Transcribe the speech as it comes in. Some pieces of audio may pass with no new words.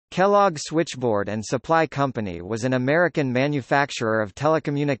Kellogg Switchboard and Supply Company was an American manufacturer of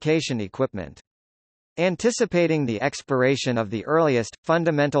telecommunication equipment. Anticipating the expiration of the earliest,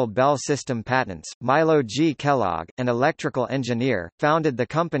 fundamental Bell system patents, Milo G. Kellogg, an electrical engineer, founded the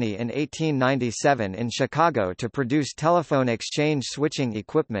company in 1897 in Chicago to produce telephone exchange switching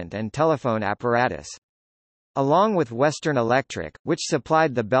equipment and telephone apparatus. Along with Western Electric, which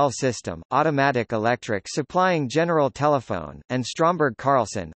supplied the Bell system, Automatic Electric supplying General Telephone, and Stromberg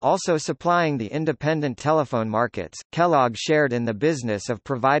Carlson, also supplying the independent telephone markets, Kellogg shared in the business of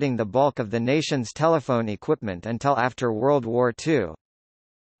providing the bulk of the nation's telephone equipment until after World War II.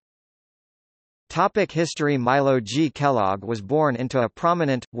 History. Milo G. Kellogg was born into a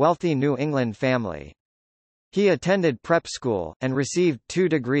prominent, wealthy New England family. He attended prep school, and received 2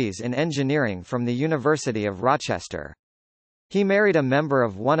 degrees in engineering from the University of Rochester. He married a member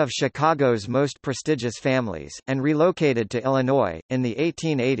of one of Chicago's most prestigious families, and relocated to Illinois. In the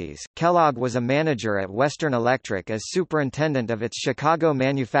 1880s, Kellogg was a manager at Western Electric as superintendent of its Chicago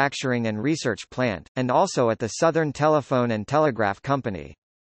manufacturing and research plant, and also at the Southern Telephone and Telegraph Company.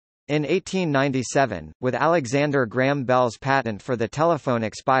 In 1897, with Alexander Graham Bell's patent for the telephone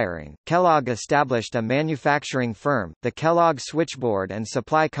expiring, Kellogg established a manufacturing firm, the Kellogg Switchboard and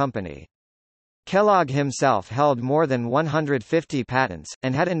Supply Company. Kellogg himself held more than 150 patents,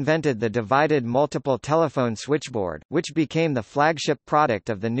 and had invented the divided multiple telephone switchboard, which became the flagship product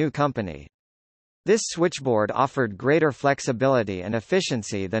of the new company. This switchboard offered greater flexibility and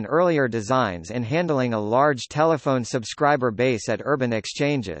efficiency than earlier designs in handling a large telephone subscriber base at urban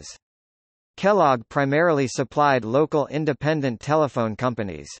exchanges. Kellogg primarily supplied local independent telephone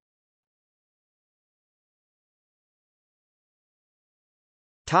companies.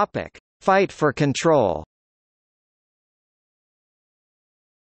 Topic: Fight for control.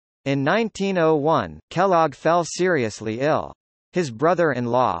 In 1901, Kellogg fell seriously ill. His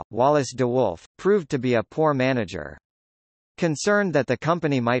brother-in-law, Wallace DeWolf, proved to be a poor manager. Concerned that the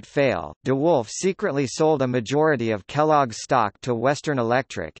company might fail, DeWolf secretly sold a majority of Kellogg's stock to Western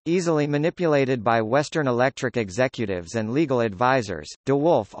Electric, easily manipulated by Western Electric executives and legal advisors.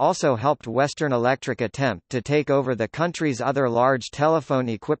 DeWolf also helped Western Electric attempt to take over the country's other large telephone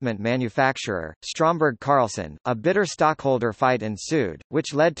equipment manufacturer, Stromberg Carlson. A bitter stockholder fight ensued,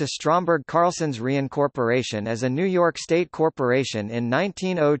 which led to Stromberg Carlson's reincorporation as a New York state corporation in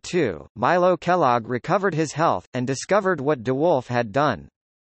 1902. Milo Kellogg recovered his health, and discovered what DeWolf had done.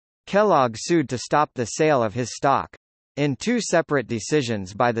 Kellogg sued to stop the sale of his stock. In 2 separate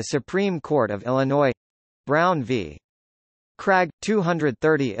decisions by the Supreme Court of Illinois, Brown v. Cragg,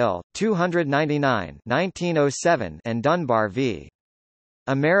 230 Ill, 299 1907, and Dunbar v.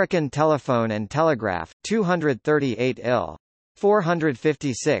 American Telephone and Telegraph, 238 Ill.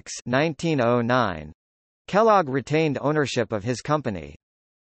 456 1909, Kellogg retained ownership of his company.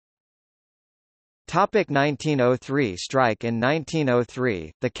 1903 strike. In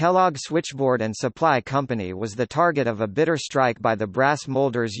 1903, the Kellogg Switchboard and Supply Company was the target of a bitter strike by the Brass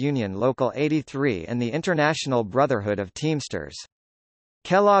Molders Union Local 83 and the International Brotherhood of Teamsters.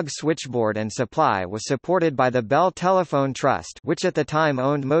 Kellogg Switchboard and Supply was supported by the Bell Telephone Trust, which at the time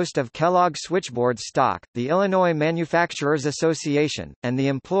owned most of Kellogg Switchboard's stock, the Illinois Manufacturers Association, and the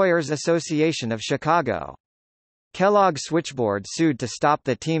Employers Association of Chicago. Kellogg Switchboard sued to stop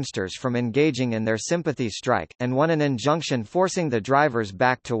the Teamsters from engaging in their sympathy strike, and won an injunction forcing the drivers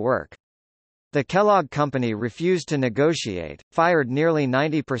back to work. The Kellogg Company refused to negotiate, fired nearly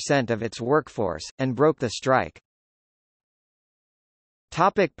 90% of its workforce, and broke the strike.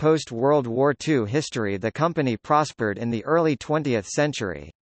 Post-World War II history. The company prospered in the early 20th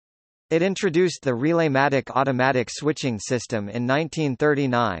century. It introduced the Relay-matic automatic switching system in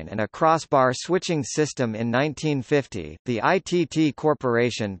 1939 and a crossbar switching system in 1950. The ITT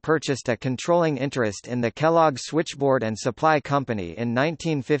Corporation purchased a controlling interest in the Kellogg Switchboard and Supply Company in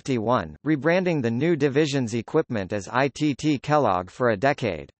 1951, rebranding the new division's equipment as ITT Kellogg for a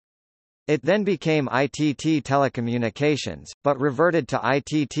decade. It then became ITT Telecommunications, but reverted to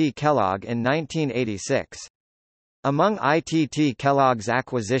ITT Kellogg in 1986. Among ITT Kellogg's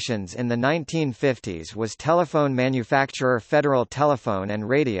acquisitions in the 1950s was telephone manufacturer Federal Telephone and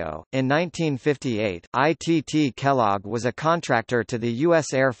Radio. In 1958, ITT Kellogg was a contractor to the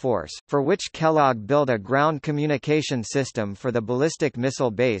U.S. Air Force, for which Kellogg built a ground communication system for the ballistic missile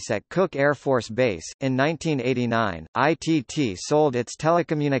base at Cook Air Force Base. In 1989, ITT sold its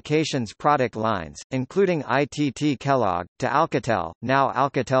telecommunications product lines, including ITT Kellogg, to Alcatel, now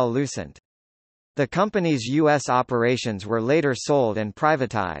Alcatel-Lucent. The company's U.S. operations were later sold and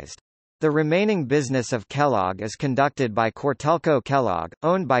privatized. The remaining business of Kellogg is conducted by Cortelco Kellogg,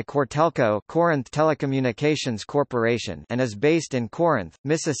 owned by Cortelco Corinth Telecommunications Corporation and is based in Corinth,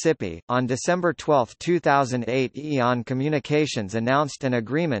 Mississippi. On December 12, 2008, Eon Communications announced an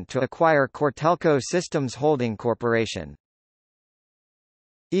agreement to acquire Cortelco Systems Holding Corporation.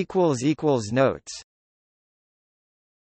 Notes